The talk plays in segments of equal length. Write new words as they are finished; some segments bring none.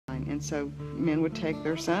And so men would take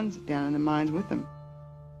their sons down in the mines with them.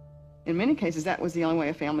 In many cases, that was the only way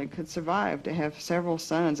a family could survive, to have several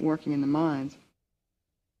sons working in the mines.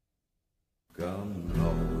 Come,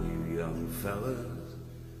 all you young fellas,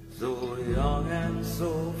 so young and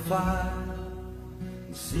so fine,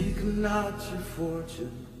 seek not your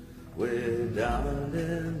fortune way down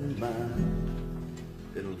in the mine.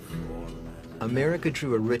 It'll form. America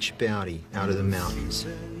drew a rich bounty out of the mountains.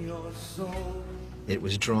 It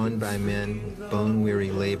was drawn by men with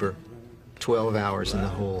bone-weary labor, 12 hours in the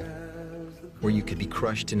hole, where you could be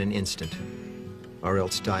crushed in an instant, or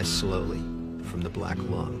else die slowly from the black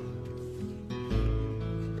lung.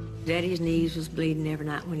 Daddy's knees was bleeding every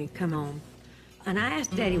night when he'd come home. And I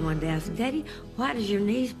asked Daddy one day, I said, Daddy, why does your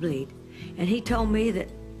knees bleed? And he told me that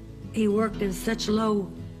he worked in such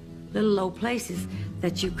little low places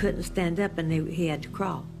that you couldn't stand up and he had to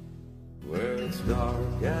crawl. Where it's dark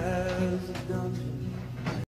as a dungeon,